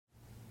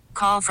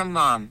call from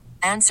mom.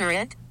 Answer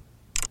it.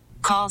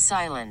 Call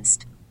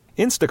silenced.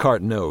 Instacart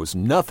knows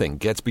nothing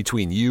gets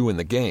between you and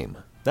the game.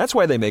 That's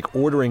why they make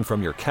ordering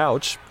from your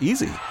couch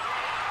easy.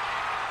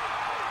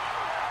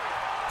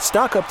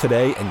 Stock up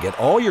today and get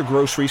all your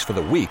groceries for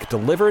the week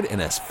delivered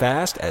in as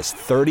fast as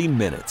 30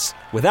 minutes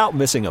without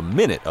missing a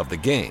minute of the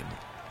game.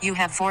 You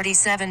have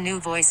 47 new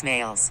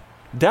voicemails.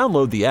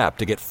 Download the app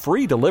to get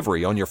free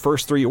delivery on your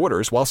first 3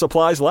 orders while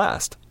supplies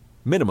last.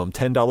 Minimum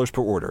 $10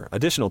 per order.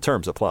 Additional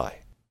terms apply.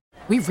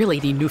 We really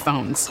need new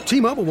phones.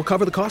 T-Mobile will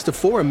cover the cost of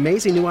 4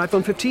 amazing new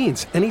iPhone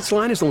 15s, and each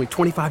line is only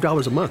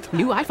 $25 a month.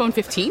 New iPhone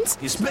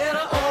 15s? It's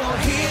better over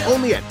here.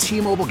 Only at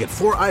T-Mobile, get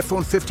 4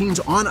 iPhone 15s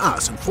on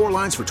us and 4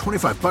 lines for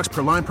 $25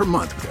 per line per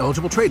month with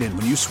eligible trade-in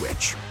when you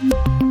switch.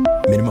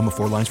 Minimum of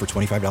 4 lines for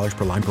 $25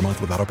 per line per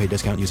month with autopay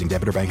discount using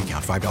debit or bank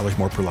account. $5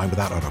 more per line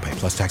without autopay,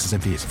 plus taxes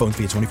and fees. Phone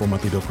fee at 24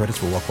 monthly bill credits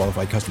for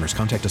well-qualified customers.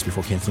 Contact us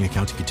before canceling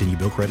account to continue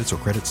bill credits or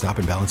credit stop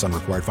and balance on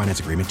required finance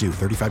agreement due.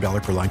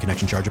 $35 per line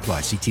connection charge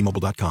applies. See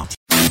T-Mobile.com.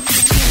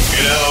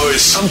 You know, a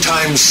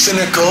sometimes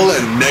cynical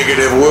and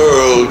negative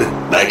world,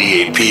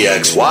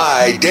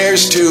 98PXY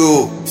dares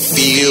to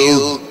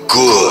feel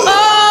good.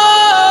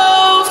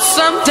 Oh,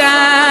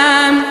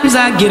 sometimes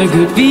I get a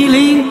good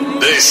feeling.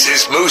 This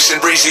is Moose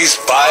and Breezy's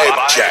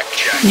Vibe Check.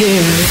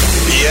 Yeah.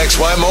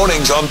 PXY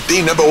mornings on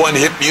the #1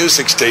 hit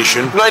music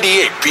station,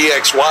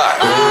 98PXY.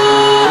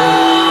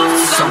 Oh,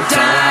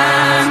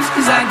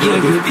 sometimes I get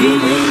a good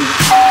feeling.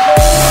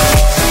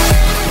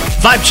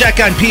 Vibe check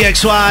on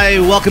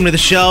PXY. Welcome to the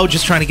show.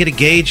 Just trying to get a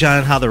gauge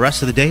on how the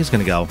rest of the day is going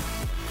to go.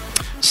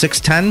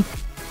 6:10,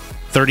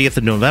 30th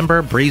of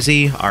November.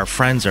 Breezy, our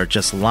friends are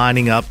just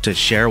lining up to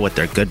share what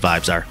their good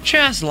vibes are.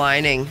 Just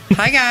lining.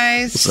 Hi,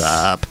 guys. What's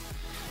up?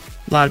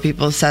 A lot of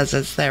people says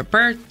it's their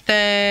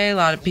birthday. A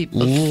lot of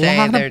people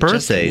say they're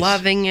just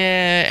loving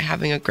it,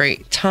 having a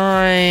great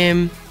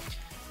time.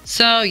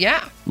 So,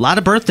 yeah. A lot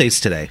of birthdays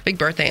today. Big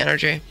birthday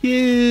energy.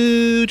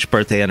 Huge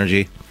birthday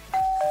energy.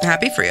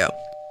 Happy for you.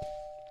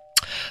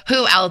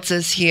 Who else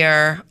is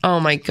here? Oh,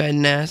 my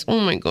goodness.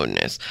 Oh, my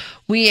goodness.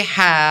 We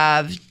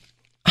have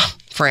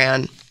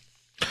Fran.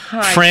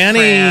 Hi,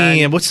 Franny.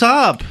 Fran. What's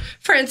up?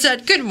 Fran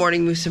said, good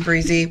morning, Moose and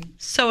Breezy.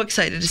 So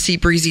excited to see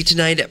Breezy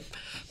tonight at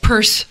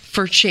Purse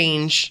for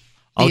Change,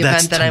 the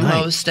event that I'm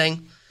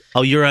hosting.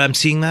 Oh, you're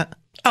emceeing that?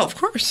 Oh, of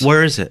course.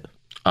 Where is it?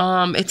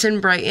 It's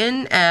in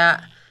Brighton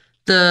at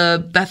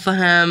the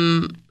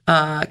Bethlehem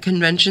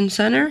Convention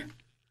Center.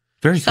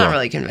 Very It's cool. not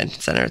really a convention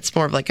center. It's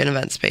more of like an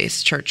event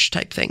space, church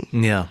type thing.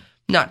 Yeah.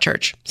 Not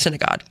church,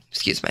 synagogue.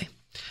 Excuse me.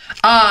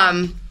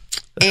 And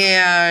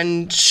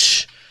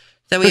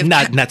then we have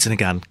not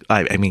synagogue.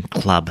 I mean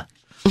club.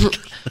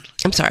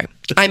 I'm sorry.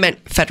 I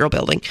meant federal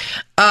building.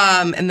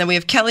 And then we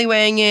have Kelly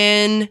weighing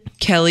in.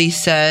 Kelly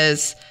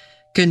says,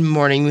 good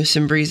morning, Moose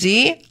and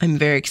Breezy. I'm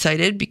very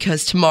excited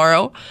because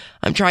tomorrow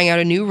I'm trying out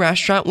a new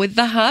restaurant with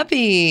the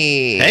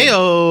hubby.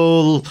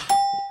 Hey-o.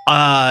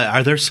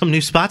 Are there some new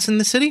spots in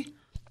the city?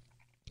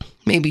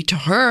 Maybe to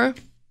her.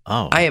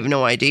 Oh. I have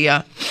no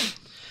idea.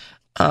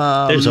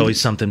 There's always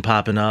something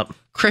popping up.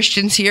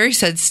 Christian's here. He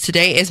says,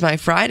 today is my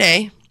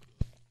Friday.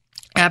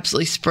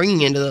 Absolutely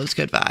springing into those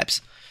good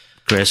vibes.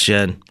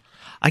 Christian,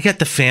 I got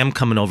the fam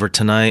coming over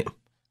tonight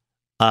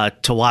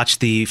to watch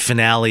the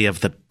finale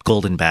of The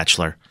Golden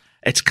Bachelor.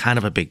 It's kind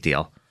of a big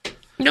deal.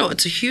 No,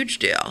 it's a huge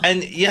deal.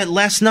 And yeah,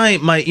 last night,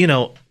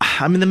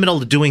 I'm in the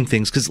middle of doing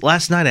things because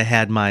last night I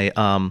had my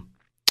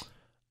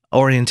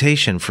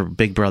orientation for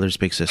Big Brothers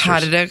Big Sisters. How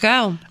did it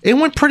go? It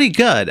went pretty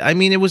good. I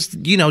mean, it was,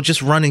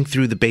 just running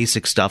through the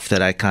basic stuff that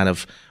I kind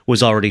of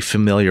was already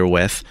familiar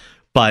with,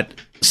 but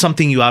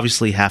something you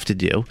obviously have to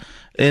do.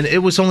 And it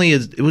was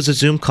a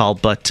Zoom call,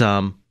 but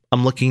I'm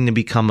looking to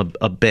become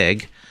a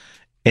big.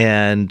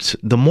 And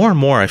the more and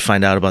more I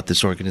find out about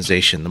this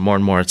organization, the more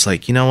and more it's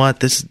like, you know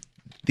what?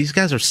 These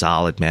guys are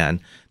solid,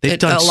 man. They've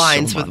done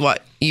aligns so much with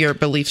what your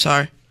beliefs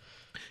are.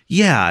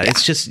 Yeah,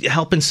 it's just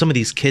helping some of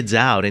these kids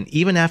out. And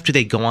even after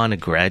they go on to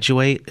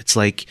graduate, it's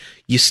like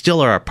you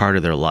still are a part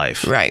of their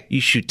life. Right.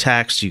 You shoot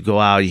texts, you go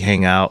out, you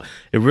hang out.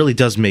 It really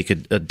does make a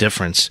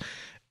difference.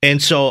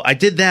 And so I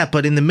did that.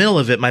 But in the middle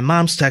of it, my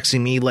mom's texting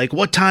me like,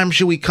 what time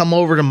should we come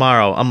over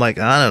tomorrow? I'm like,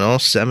 I don't know,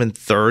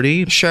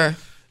 7:30. Sure. And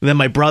then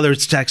my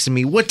brother's texting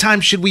me, what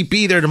time should we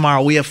be there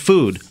tomorrow? We have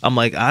food. I'm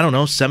like, I don't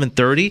know,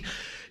 7:30.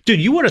 Dude,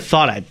 you would have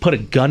thought I'd put a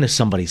gun to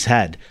somebody's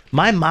head.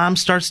 My mom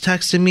starts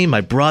texting me,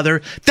 my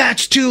brother,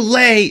 that's too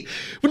late.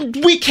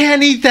 We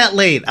can't eat that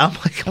late. I'm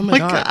like, oh my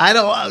God. I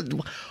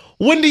don't.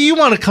 When do you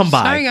want to come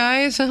by? Sorry,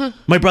 guys.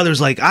 My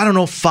brother's like, I don't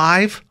know,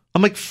 5.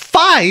 I'm like,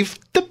 5?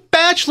 The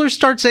Bachelor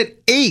starts at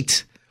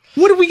 8.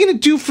 What are we going to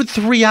do for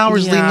 3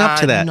 hours leading up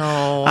to that?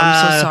 No,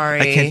 I'm so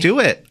sorry. I can't do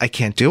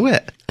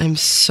it. I'm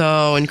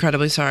so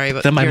incredibly sorry,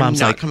 but then my you're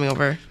mom's not like, coming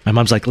over. My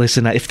mom's like,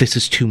 listen, if this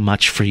is too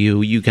much for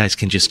you, you guys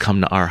can just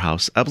come to our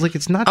house. I was like,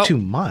 it's not too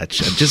much.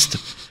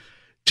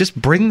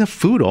 Just bring the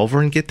food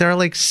over and get there at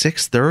like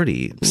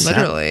 6:30.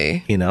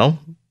 Literally.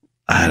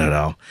 I don't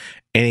know.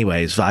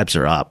 Anyways, vibes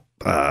are up.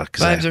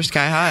 Vibes are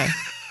sky high.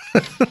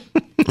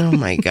 Oh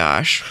my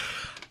gosh.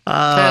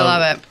 I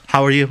love it.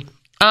 How are you?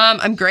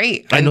 I'm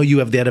great. I know you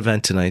have that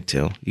event tonight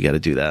too. You got to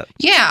do that.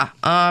 Yeah,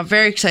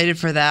 very excited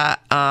for that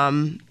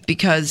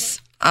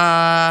because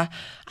I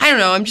don't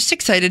know. I'm just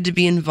excited to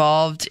be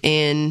involved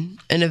in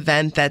an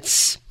event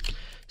that's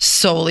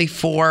solely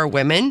for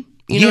women.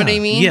 You know what I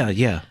mean?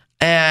 Yeah.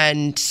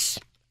 And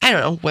I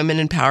don't know,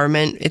 women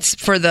empowerment. It's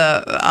for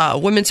the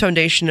Women's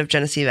Foundation of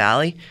Genesee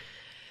Valley.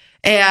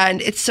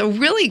 And it's a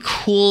really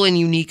cool and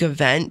unique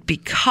event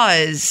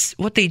because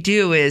what they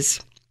do is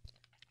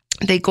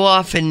they go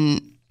off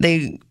and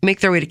they make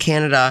their way to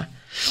Canada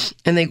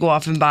and they go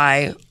off and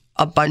buy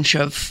a bunch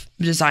of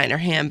designer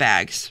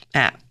handbags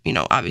at,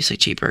 obviously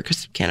cheaper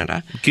because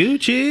Canada.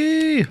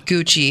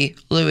 Gucci,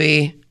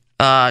 Louis,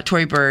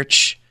 Tory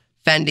Burch,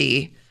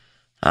 Fendi,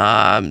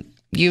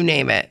 you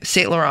name it,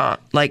 Saint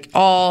Laurent, like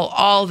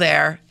all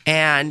there.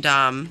 And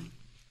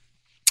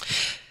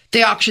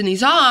they auction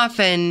these off,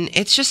 and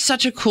it's just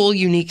such a cool,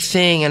 unique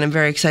thing. And I'm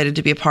very excited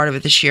to be a part of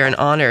it this year and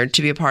honored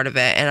to be a part of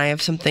it. And I have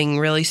something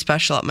really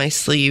special up my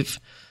sleeve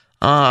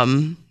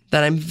that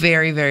I'm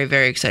very, very,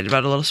 very excited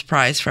about. A little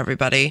surprise for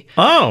everybody.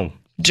 Oh.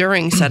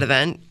 During said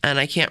event. And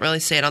I can't really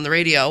say it on the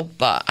radio,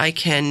 but I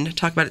can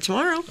talk about it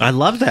tomorrow. I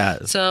love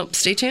that. So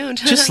stay tuned.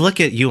 Just look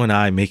at you and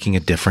I making a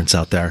difference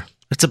out there.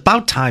 It's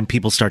about time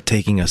people start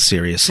taking us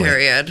seriously.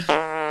 Period.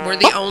 We're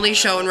the only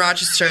show in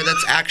Rochester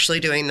that's actually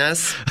doing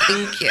this.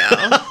 Thank you.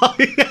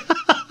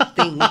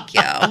 Thank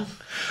you.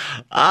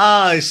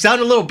 You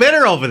sound a little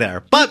bitter over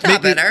there. But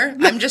not bitter.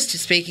 I'm just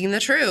speaking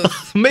the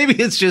truth.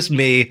 Maybe it's just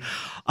me.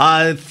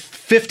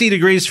 50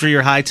 degrees for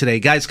your high today.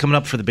 Guys, coming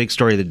up for the big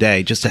story of the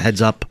day, just a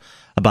heads up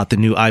about the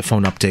new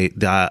iPhone update,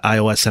 the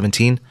iOS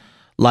 17.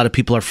 A lot of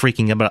people are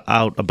freaking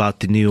out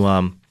about the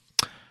new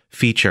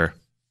feature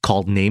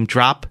called Name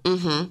Drop.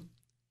 Mm-hmm.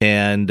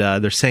 And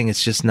they're saying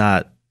it's just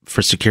not,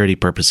 for security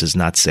purposes,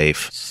 not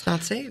safe. It's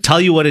not safe.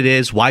 Tell you what it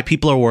is, why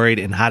people are worried,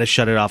 and how to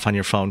shut it off on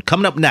your phone.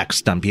 Coming up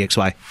next on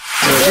PXY.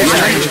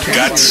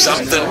 Got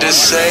something to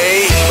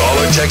say? Call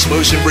or text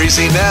Moose and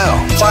Breezy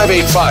now.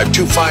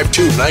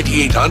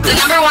 585-252-9800. The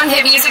number one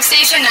hit music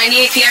station,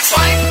 98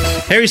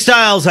 PXY. Harry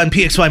Styles on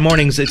PXY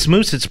Mornings. It's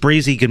Moose, it's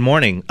Breezy. Good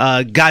morning.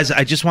 Guys,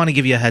 I just want to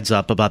give you a heads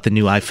up about the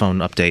new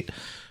iPhone update.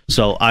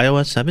 So,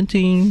 iOS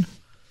 17,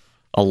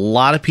 a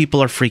lot of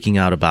people are freaking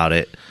out about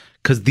it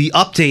because the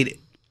update,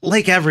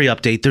 like every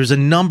update, there's a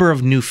number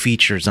of new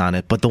features on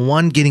it, but the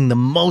one getting the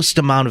most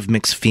amount of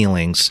mixed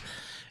feelings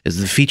is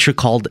the feature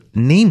called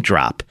Name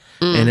Drop.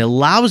 And it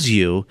allows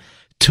you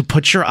to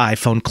put your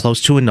iPhone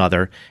close to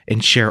another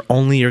and share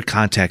only your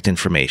contact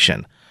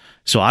information.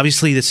 So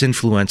obviously this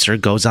influencer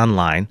goes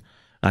online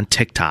on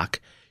TikTok.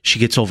 She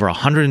gets over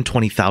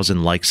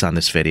 120,000 likes on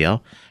this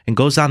video and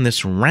goes on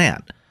this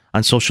rant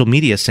on social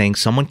media saying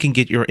someone can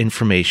get your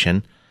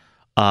information,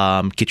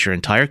 get your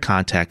entire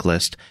contact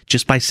list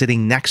just by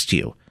sitting next to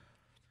you.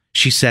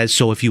 She says,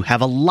 so if you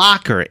have a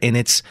locker and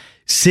it's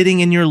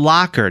sitting in your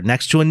locker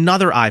next to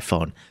another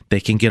iPhone, they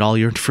can get all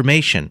your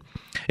information.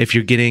 If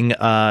you're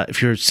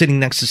if you're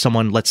sitting next to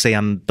someone, let's say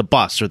on the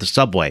bus or the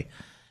subway,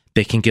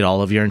 they can get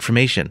all of your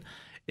information.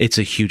 It's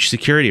a huge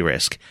security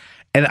risk.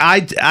 And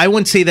I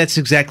wouldn't say that's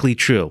exactly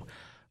true.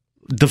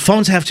 The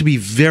phones have to be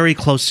very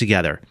close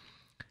together.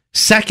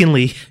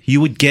 Secondly, you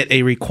would get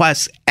a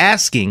request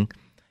asking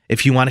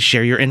if you want to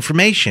share your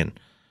information.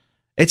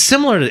 It's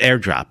similar to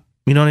AirDrop.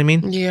 You know what I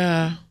mean?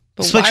 Yeah.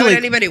 But why would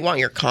anybody want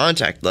your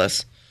contact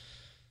list?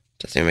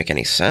 Doesn't even make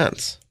any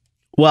sense.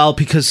 Well,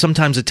 because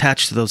sometimes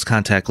attached to those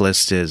contact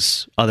lists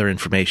is other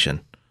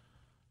information.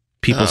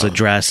 People's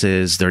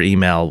addresses, their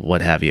email,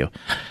 what have you.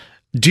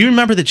 Do you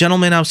remember the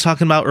gentleman I was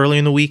talking about earlier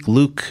in the week?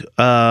 Luke,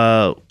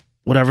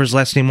 whatever his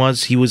last name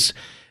was. He was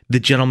the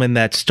gentleman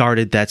that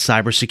started that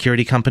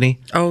cybersecurity company.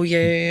 Oh,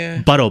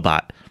 yeah.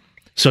 ButtoBot.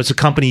 So it's a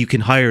company you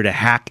can hire to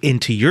hack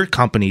into your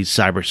company's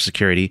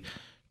cybersecurity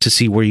to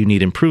see where you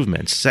need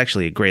improvements. It's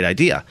actually a great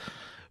idea.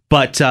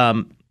 But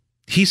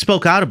he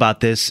spoke out about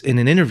this in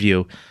an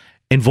interview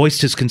and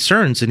voiced his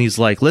concerns. And he's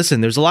like,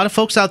 listen, there's a lot of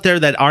folks out there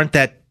that aren't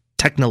that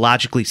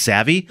technologically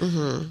savvy,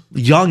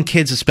 young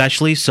kids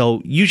especially.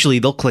 So usually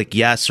they'll click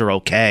yes or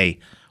okay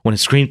when a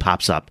screen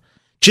pops up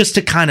just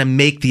to kind of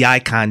make the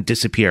icon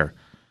disappear.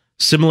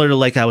 Similar to,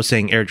 like I was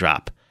saying,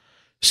 AirDrop.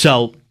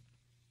 So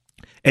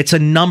it's a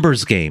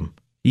numbers game.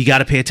 You got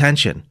to pay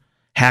attention.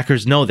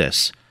 Hackers know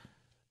this.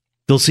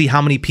 They'll see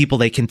how many people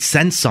they can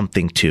send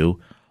something to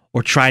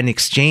or try an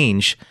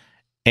exchange,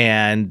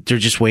 and they're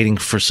just waiting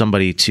for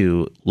somebody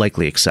to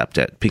likely accept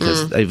it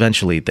because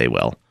eventually they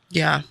will.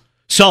 Yeah.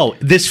 So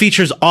this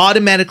feature is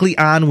automatically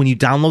on when you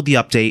download the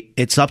update.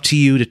 It's up to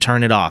you to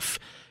turn it off.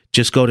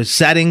 Just go to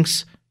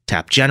Settings,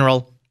 tap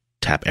General,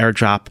 tap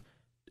AirDrop,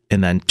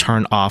 and then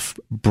turn off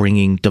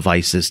Bringing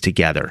Devices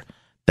Together.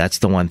 That's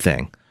the one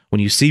thing.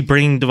 When you see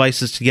Bringing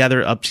Devices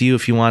Together, up to you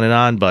if you want it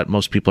on, but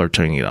most people are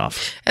turning it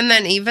off. And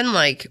then even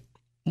like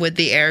with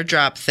the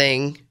AirDrop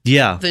thing,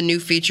 the new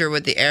feature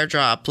with the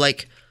AirDrop,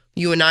 like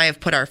you and I have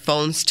put our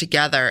phones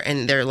together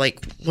and there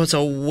like was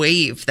a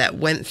wave that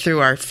went through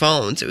our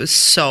phones. It was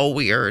so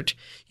weird.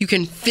 You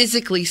can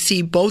physically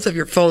see both of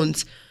your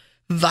phones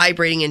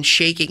vibrating and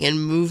shaking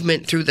and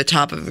movement through the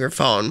top of your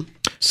phone.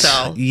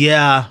 So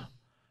yeah,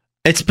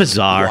 it's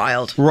bizarre.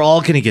 Wild. We're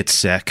all going to get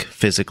sick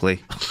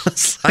physically.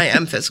 I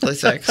am physically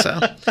sick, so.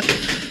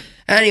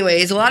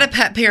 Anyways, a lot of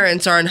pet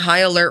parents are on high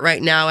alert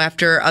right now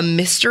after a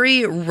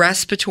mystery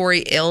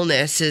respiratory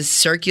illness is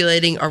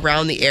circulating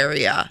around the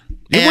area.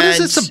 Yeah, what is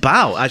this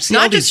about? I've seen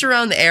not just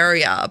around the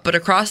area, but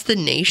across the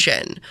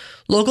nation.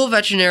 Local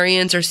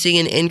veterinarians are seeing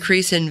an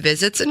increase in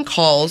visits and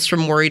calls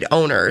from worried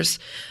owners.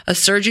 A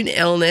surge in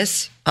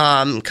illness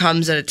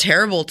comes at a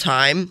terrible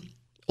time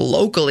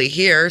locally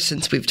here,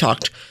 since we've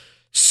talked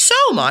so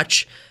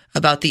much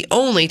about the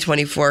only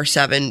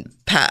 24/7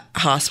 pet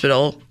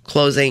hospital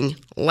closing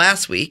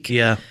last week.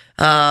 Yeah.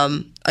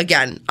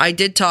 Again, I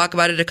did talk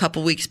about it a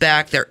couple weeks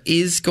back. There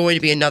is going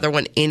to be another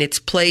one in its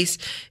place.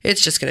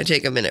 It's just going to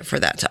take a minute for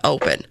that to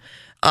open.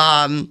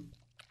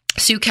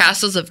 Sue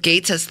Castles of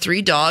Gates has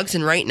 3 dogs,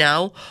 and right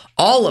now,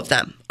 all of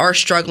them are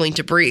struggling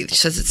to breathe. She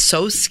says it's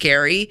so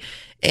scary,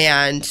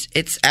 and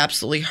it's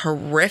absolutely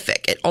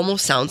horrific. It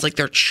almost sounds like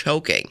they're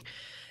choking.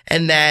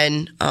 And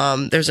then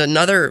there's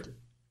another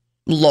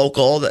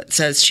local that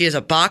says she has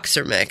a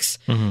boxer mix,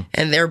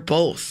 and they're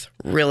both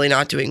really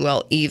not doing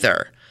well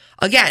either.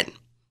 Again,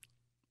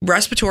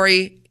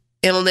 respiratory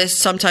illness,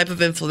 some type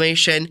of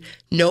inflammation.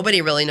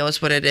 Nobody really knows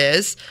what it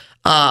is.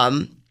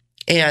 And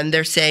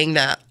they're saying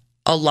that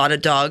a lot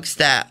of dogs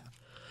that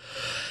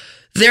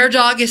their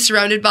dog is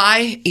surrounded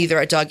by, either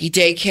at doggy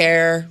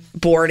daycare,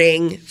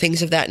 boarding,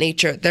 things of that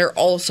nature, they're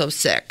also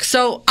sick.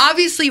 So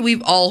obviously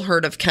we've all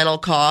heard of kennel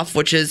cough,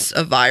 which is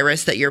a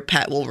virus that your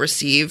pet will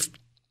receive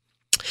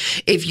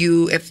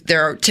if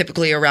they're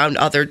typically around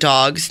other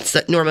dogs.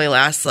 That normally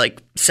lasts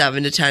like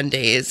 7 to 10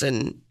 days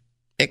and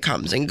it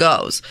comes and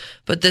goes.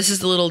 But this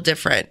is a little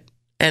different,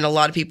 and a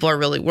lot of people are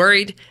really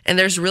worried, and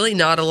there's really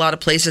not a lot of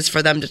places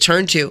for them to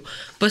turn to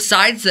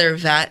besides their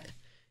vet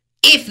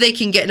if they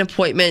can get an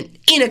appointment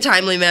in a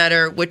timely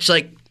manner, which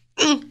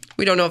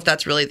we don't know if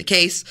that's really the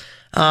case.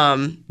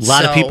 A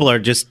lot of people are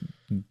just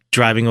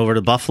driving over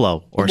to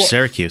Buffalo or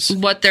Syracuse.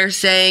 What they're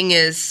saying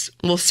is,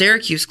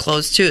 Syracuse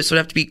closed too, so it'd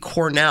have to be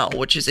Cornell,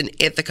 which is in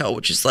Ithaca,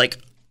 which is like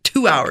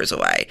 2 hours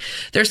away.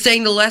 They're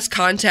saying the less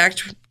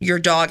contact your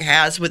dog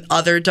has with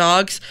other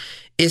dogs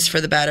is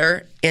for the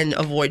better, and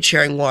avoid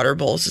sharing water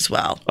bowls as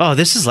well. Oh,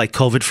 this is like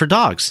COVID for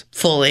dogs.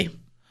 Fully.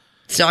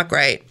 It's not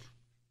great.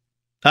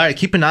 All right,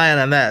 keep an eye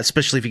on that,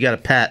 especially if you got a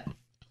pet.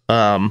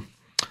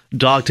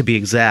 Dog to be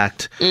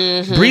exact.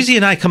 Breezy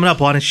and I coming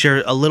up want to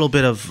share a little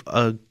bit of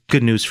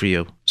good news for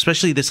you,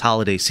 especially this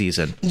holiday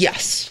season.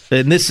 Yes.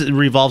 And this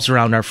revolves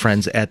around our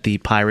friends at the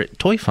Pirate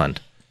Toy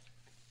Fund.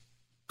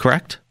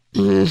 Correct?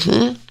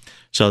 Mm-hmm.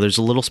 So there's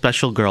a little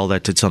special girl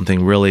that did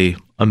something really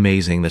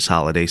amazing this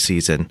holiday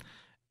season.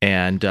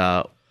 And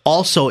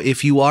also,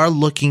 if you are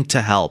looking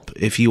to help,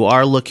 if you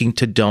are looking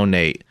to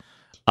donate,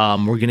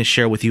 we're going to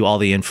share with you all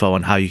the info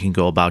on how you can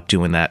go about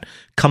doing that.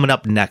 Coming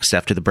up next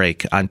after the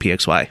break on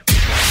PXY.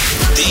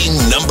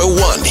 The number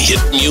 1 hit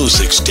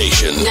music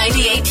station.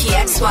 98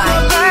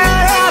 PXY.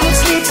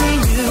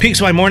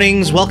 PXY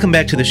Mornings, welcome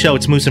back to the show.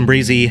 It's Moose and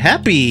Breezy.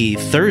 Happy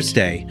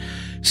Thursday.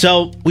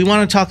 So we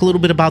want to talk a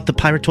little bit about the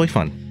Pirate Toy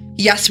Fund.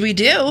 Yes, we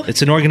do.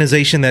 It's an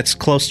organization that's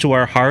close to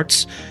our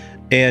hearts.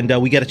 And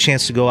we got a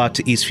chance to go out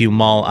to Eastview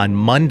Mall on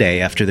Monday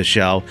after the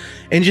show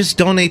and just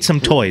donate some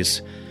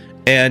toys.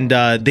 And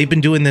they've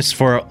been doing this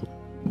for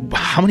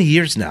how many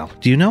years now?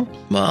 Do you know?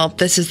 Well,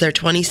 this is their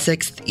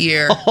 26th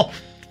year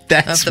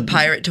of the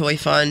Pirate Toy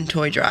Fund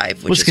Toy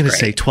Drive, which is great. I was going to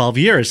say 12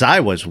 years. I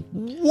was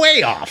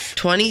way off.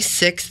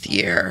 26th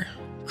year.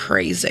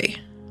 Crazy.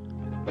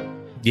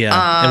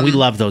 Yeah, and we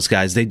love those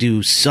guys. They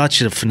do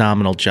such a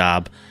phenomenal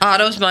job.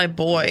 Otto's my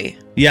boy.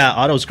 Yeah,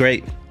 Otto's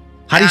great.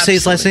 How do you say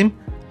his last name?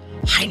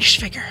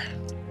 Heinschfiger.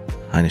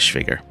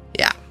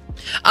 Yeah.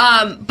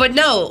 But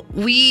no,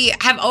 we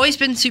have always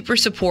been super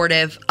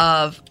supportive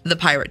of the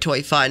Pirate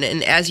Toy Fund.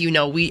 And as you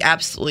know, we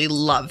absolutely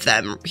love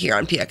them here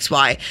on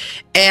PXY.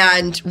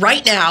 And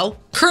right now,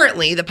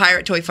 currently, the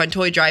Pirate Toy Fund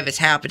Toy Drive is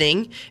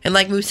happening. And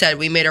like Moose said,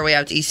 we made our way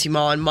out to Eastview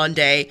Mall on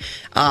Monday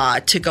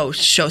to go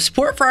show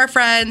support for our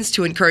friends,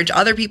 to encourage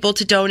other people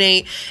to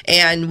donate.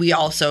 And we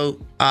also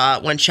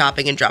went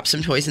shopping and dropped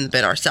some toys in the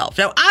bin ourselves.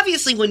 Now,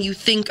 obviously, when you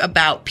think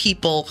about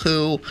people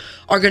who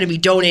are going to be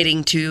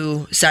donating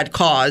to said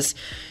cause,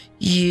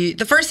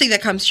 the first thing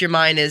that comes to your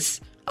mind is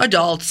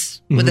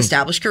adults with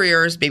established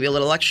careers, maybe a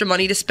little extra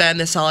money to spend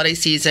this holiday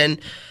season.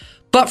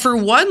 But for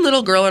one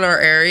little girl in our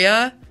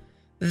area,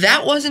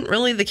 that wasn't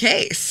really the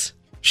case.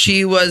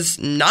 She was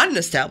not an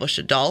established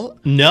adult.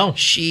 No.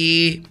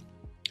 She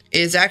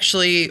is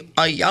actually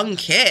a young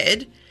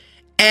kid,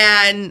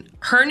 and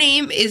her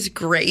name is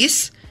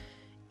Grace,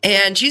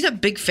 and she's a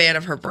big fan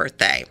of her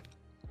birthday.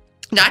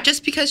 Not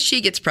just because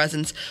she gets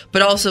presents,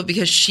 but also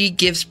because she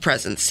gives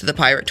presents to the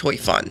Pirate Toy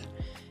Fund.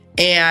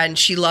 And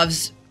she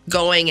loves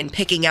going and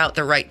picking out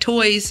the right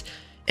toys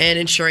and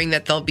ensuring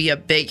that they'll be a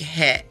big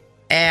hit.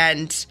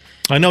 And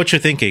I know what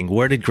you're thinking.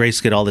 Where did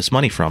Grace get all this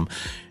money from?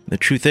 The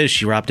truth is,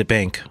 she robbed a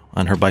bank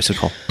on her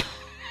bicycle.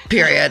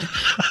 Period.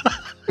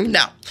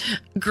 No.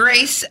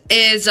 Grace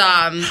is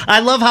I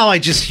love how I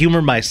just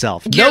humor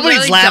myself. You're Nobody's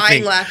really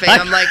laughing. dying laughing.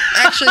 I'm like,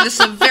 actually, this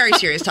is a very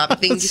serious topic.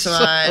 Thank you so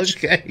much.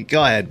 Okay,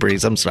 go ahead,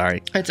 Breeze. I'm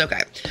sorry. It's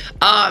okay.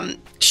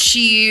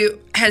 She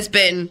has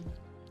been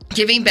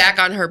giving back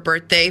on her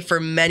birthday for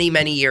many,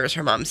 many years.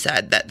 Her mom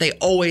said that they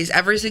always,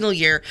 every single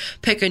year,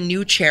 pick a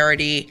new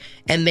charity,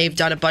 and they've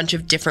done a bunch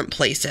of different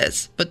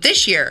places. But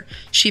this year,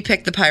 she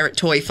picked the Pirate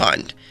Toy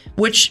Fund,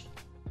 which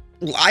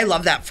I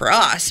love that for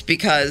us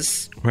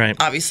because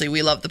obviously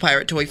we love the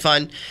Pirate Toy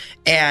Fund.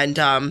 And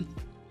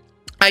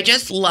I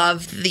just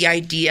love the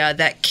idea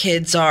that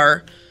kids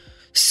are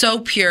so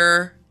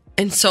pure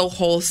and so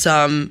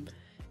wholesome.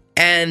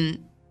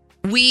 And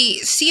we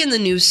see in the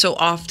news so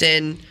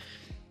often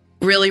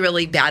really,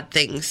 really bad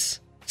things,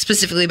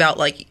 specifically about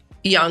like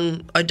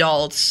young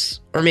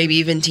adults or maybe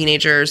even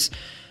teenagers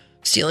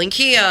stealing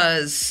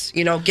Kias,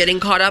 getting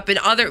caught up in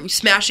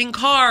smashing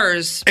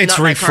cars. It's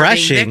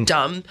refreshing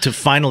victim. To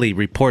finally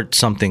report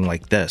something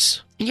like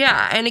this.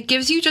 Yeah, and it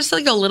gives you just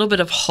like a little bit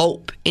of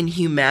hope in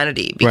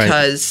humanity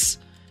because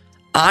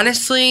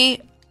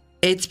honestly,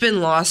 it's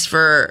been lost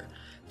for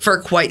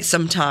quite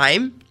some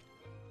time.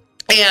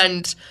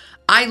 And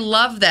I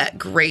love that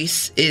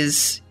Grace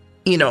is,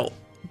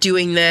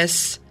 doing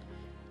this.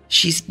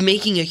 She's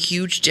making a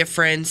huge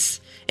difference,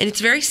 and it's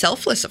very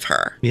selfless of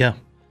her. Yeah.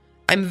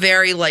 I'm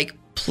very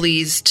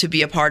pleased to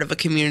be a part of a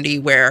community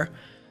where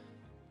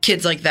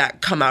kids like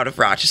that come out of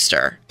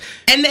Rochester.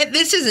 And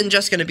this isn't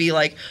just going to be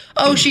like,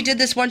 oh, she did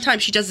this one time.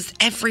 She does this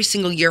every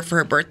single year for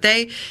her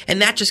birthday.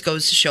 And that just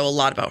goes to show a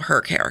lot about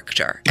her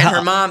character and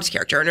her mom's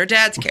character and her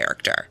dad's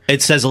character.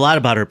 It says a lot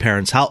about her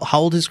parents. How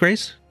old is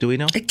Grace? Do we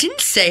know? It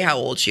didn't say how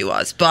old she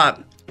was,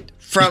 but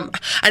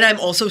and I'm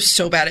also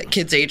so bad at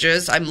kids'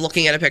 ages. I'm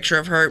looking at a picture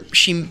of her.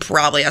 She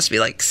probably has to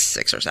be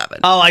 6 or 7.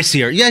 Oh, I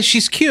see her. Yeah,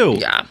 she's cute.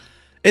 Yeah.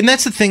 And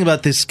that's the thing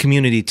about this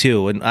community,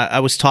 too. And I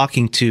was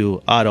talking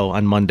to Otto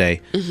on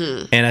Monday,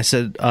 and I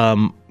said,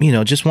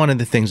 just one of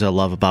the things I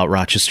love about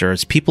Rochester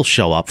is people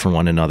show up for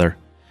one another.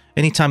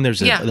 Anytime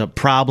there's a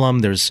problem,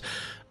 there's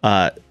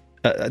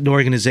an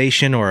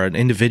organization or an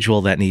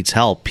individual that needs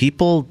help,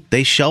 people,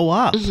 they show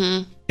up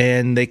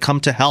and they come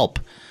to help.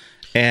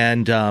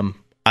 And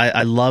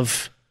I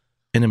love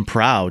and am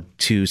proud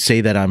to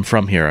say that I'm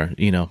from here.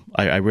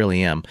 I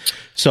really am.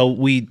 So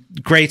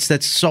Grace,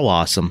 that's so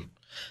awesome.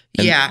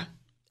 And yeah.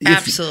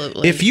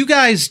 Absolutely. If you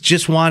guys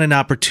just want an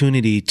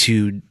opportunity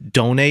to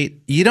donate,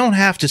 you don't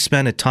have to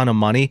spend a ton of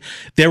money.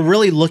 They're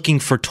really looking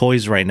for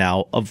toys right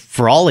now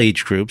for all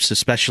age groups,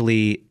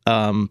 especially,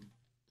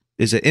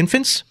 is it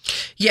infants?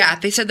 Yeah,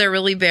 they said they're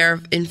really bare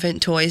of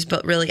infant toys,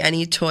 but really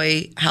any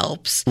toy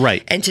helps.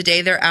 Right. And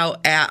today they're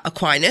out at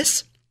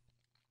Aquinas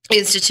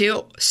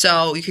Institute,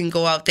 so you can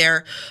go out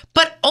there.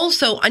 But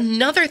also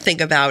another thing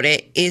about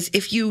it is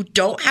if you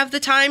don't have the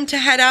time to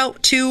head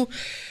out to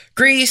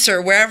Greece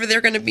or wherever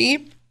they're going to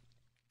be,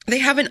 they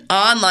have an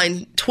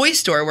online toy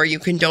store where you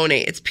can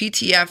donate. It's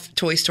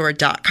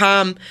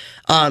ptftoystore.com,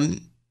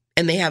 and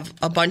they have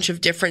a bunch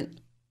of different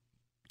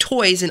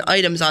toys and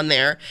items on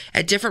there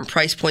at different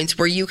price points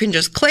where you can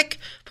just click,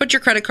 put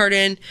your credit card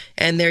in,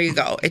 and there you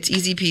go. It's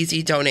easy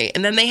peasy, donate.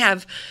 And then they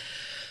have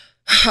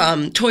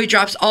toy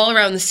drops all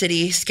around the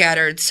city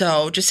scattered,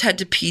 so just head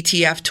to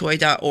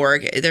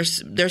ptftoy.org.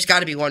 There's got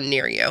to be one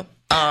near you.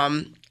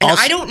 And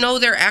I don't know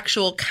their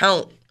actual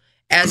count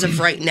as of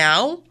right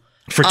now.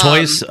 For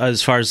toys,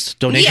 as far as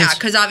donations? Yeah,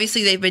 because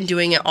obviously they've been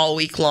doing it all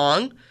week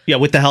long. Yeah,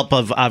 with the help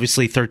of,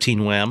 obviously,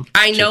 13 Wham.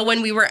 I know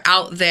when we were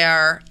out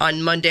there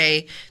on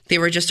Monday, they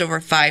were just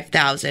over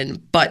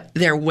 5,000, but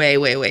they're way,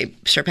 way, way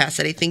surpassed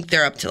it. I think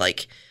they're up to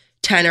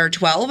 10 or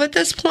 12 at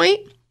this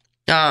point,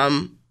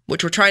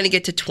 which we're trying to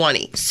get to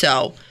 20.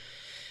 So,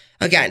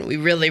 again, we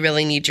really,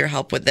 really need your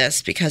help with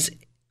this because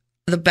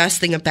the best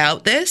thing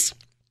about this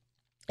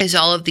is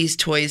all of these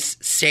toys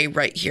stay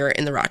right here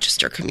in the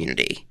Rochester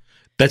community.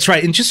 That's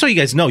right. And just so you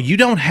guys know, you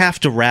don't have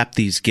to wrap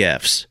these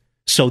gifts.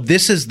 So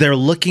they're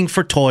looking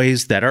for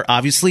toys that are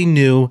obviously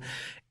new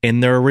in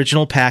their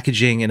original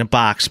packaging in a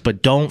box,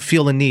 but don't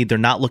feel the need. They're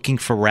not looking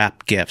for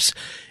wrapped gifts.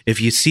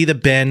 If you see the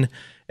bin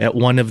at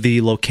one of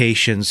the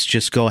locations,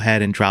 just go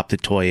ahead and drop the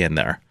toy in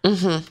there.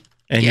 And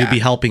you'll be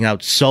helping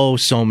out so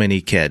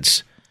many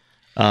kids.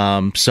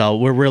 So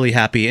we're really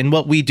happy. And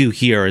what we do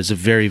here is a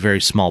very,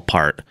 very small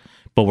part,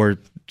 but we're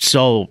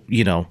so,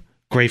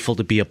 grateful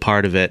to be a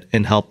part of it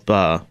and help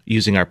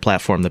using our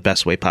platform the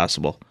best way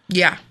possible.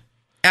 Yeah,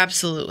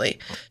 absolutely.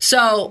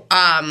 So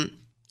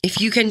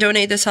if you can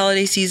donate this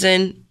holiday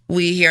season,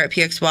 we here at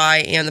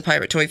PXY and the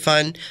Pirate Toy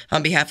Fund,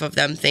 on behalf of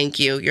them, thank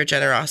you. Your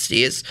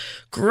generosity is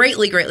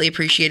greatly, greatly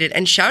appreciated.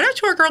 And shout out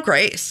to our girl,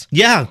 Grace.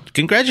 Yeah,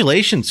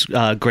 congratulations,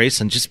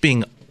 Grace, on just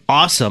being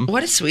awesome.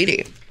 What a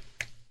sweetie.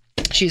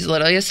 She's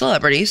literally a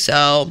celebrity,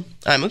 so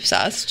I'm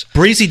obsessed.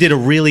 Breezy did a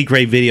really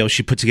great video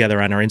she put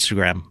together on our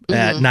Instagram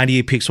at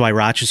 98PXY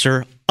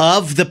Rochester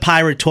of the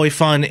Pirate Toy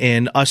Fund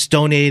and us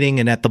donating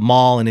and at the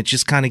mall, and it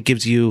just kind of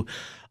gives you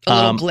a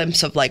little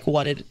glimpse of like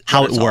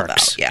how it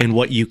works and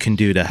what you can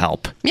do to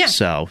help. Yeah.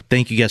 So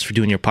thank you guys for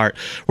doing your part.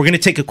 We're going to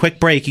take a quick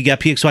break. You got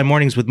PXY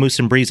Mornings with Moose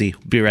and Breezy.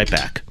 We'll be right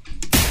back.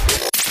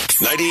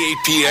 98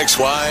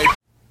 PXY.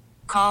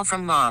 Call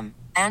from mom.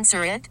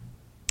 Answer it.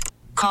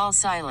 Call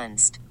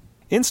silenced.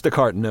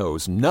 Instacart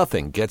knows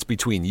nothing gets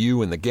between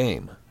you and the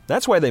game.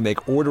 That's why they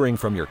make ordering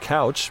from your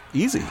couch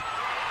easy.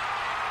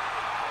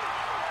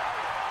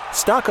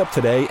 Stock up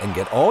today and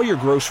get all your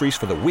groceries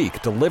for the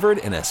week delivered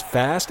in as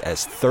fast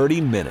as 30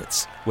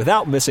 minutes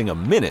without missing a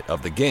minute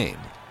of the game.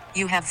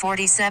 You have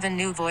 47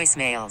 new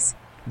voicemails.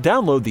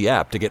 Download the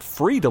app to get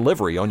free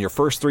delivery on your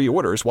first 3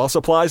 orders while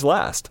supplies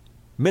last.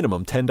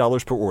 Minimum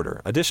 $10 per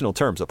order. Additional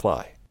terms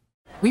apply.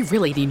 We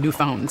really need new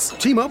phones.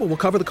 T-Mobile will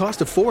cover the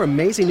cost of 4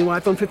 amazing new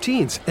iPhone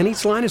 15s, and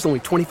each line is only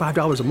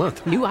 $25 a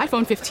month. New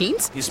iPhone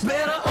 15s? It's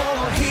better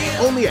over here.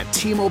 Only at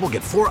T-Mobile,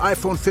 get 4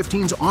 iPhone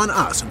 15s on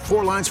us and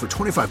 4 lines for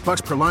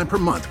 $25 per line per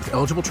month with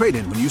eligible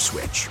trade-in when you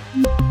switch.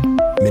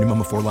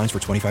 Minimum of 4 lines for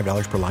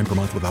 $25 per line per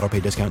month with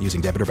autopay discount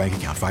using debit or bank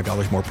account.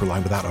 $5 more per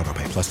line without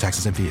autopay, plus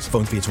taxes and fees.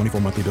 Phone fee at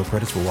 24 monthly bill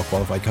credits for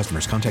well-qualified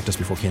customers. Contact us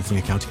before canceling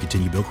account to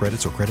continue bill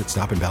credits or credit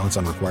stop and balance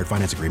on required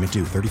finance agreement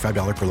due.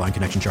 $35 per line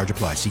connection charge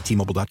applies. See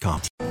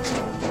T-Mobile.com.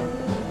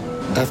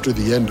 After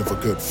the end of a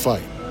good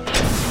fight,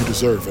 you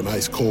deserve an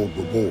ice-cold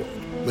reward.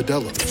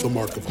 Modelo is the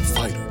mark of a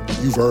fighter.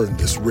 You've earned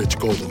this rich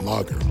golden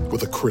lager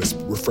with a crisp,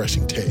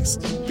 refreshing taste.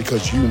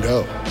 Because you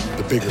know,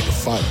 the bigger the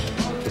fight,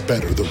 the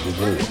better the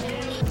reward.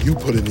 You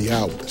put in the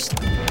hours,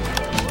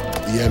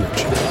 the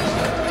energy,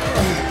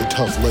 the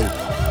tough labor.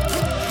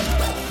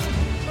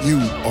 You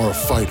are a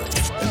fighter,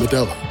 and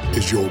Modelo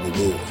is your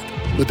reward.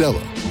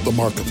 Modelo, the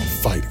mark of a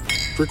fighter.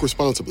 Drink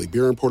responsibly.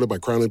 Beer imported by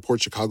Crown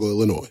Imports, Chicago,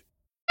 Illinois.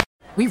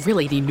 We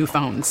really need new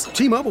phones.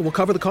 T-Mobile will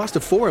cover the cost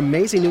of 4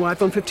 amazing new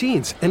iPhone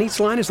 15s, and each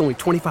line is only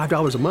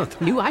 $25 a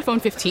month. New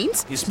iPhone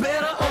 15s? It's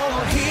better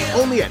over here.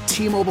 Only at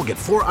T-Mobile, get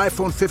 4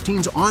 iPhone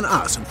 15s on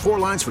us and 4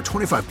 lines for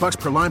 $25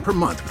 per line per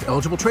month with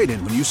eligible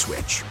trade-in when you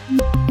switch.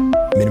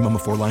 Minimum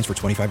of 4 lines for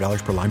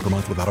 $25 per line per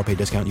month with autopay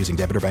discount using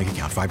debit or bank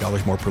account.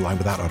 $5 more per line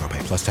without autopay,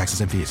 plus taxes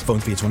and fees. Phone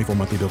fee at 24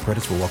 monthly bill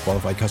credits for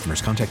well-qualified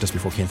customers. Contact us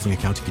before canceling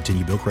account to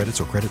continue bill credits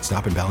or credit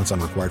stop and balance on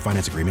required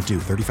finance agreement due.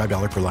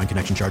 $35 per line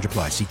connection charge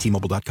applies. See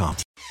T-Mobile.com.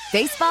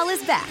 Baseball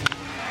is back,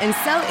 and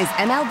so is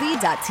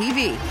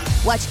MLB.tv.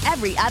 Watch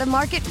every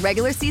out-of-market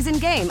regular season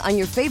game on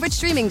your favorite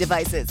streaming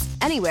devices.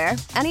 Anywhere,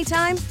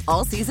 anytime,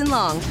 all season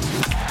long.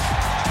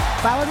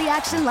 Follow the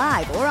action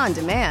live or on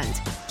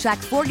demand. Track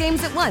 4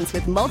 games at once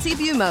with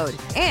multi-view mode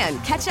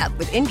and catch up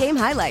with in-game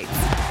highlights.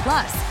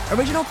 Plus,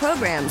 original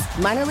programs,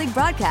 minor league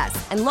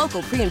broadcasts, and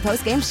local pre- and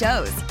post-game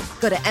shows.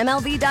 Go to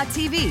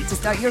MLB.tv to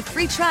start your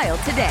free trial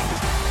today.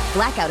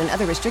 Blackout and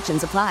other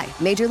restrictions apply.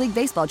 Major League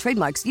Baseball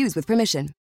trademarks used with permission.